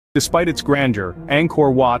Despite its grandeur,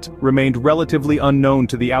 Angkor Wat remained relatively unknown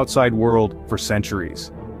to the outside world for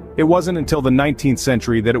centuries. It wasn't until the 19th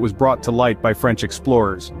century that it was brought to light by French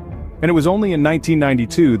explorers. And it was only in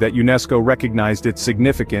 1992 that UNESCO recognized its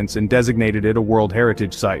significance and designated it a World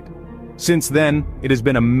Heritage Site. Since then, it has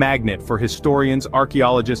been a magnet for historians,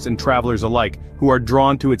 archaeologists, and travelers alike who are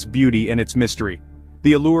drawn to its beauty and its mystery.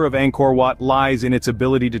 The allure of Angkor Wat lies in its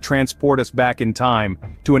ability to transport us back in time,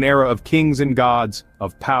 to an era of kings and gods,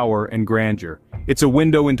 of power and grandeur. It's a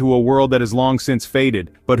window into a world that has long since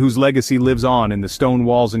faded, but whose legacy lives on in the stone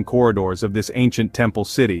walls and corridors of this ancient temple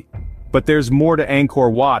city. But there's more to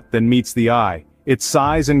Angkor Wat than meets the eye. Its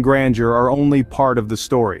size and grandeur are only part of the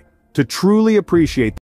story. To truly appreciate